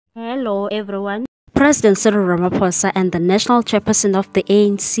Hello everyone. President Cyril Ramaphosa and the national chairperson of the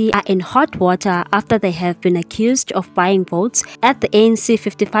ANC are in hot water after they have been accused of buying votes at the ANC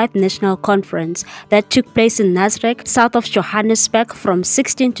 55 National Conference that took place in Nasrec, south of Johannesburg from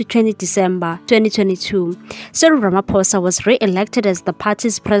 16 to 20 December 2022. Cyril Ramaphosa was re-elected as the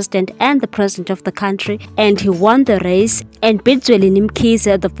party's president and the president of the country, and he won the race and beat Zwelini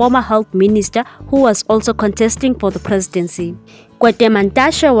Mkhize, the former health minister who was also contesting for the presidency. Gwede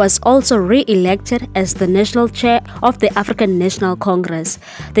Mantashe was also re-elected as the national chair of the African National Congress.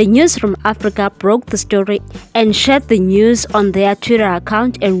 The News from Africa broke the story and shared the news on their Twitter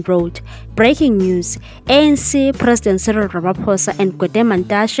account and wrote, "Breaking news, ANC President Cyril Ramaphosa and Gwede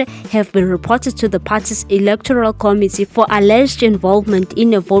Mantashe have been reported to the party's electoral committee for alleged involvement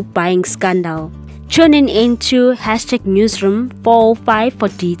in a vote-buying scandal." Tune in into #Newsroom405 for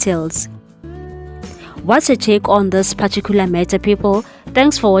details. What's your take on this particular matter, people?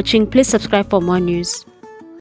 Thanks for watching. Please subscribe for more news.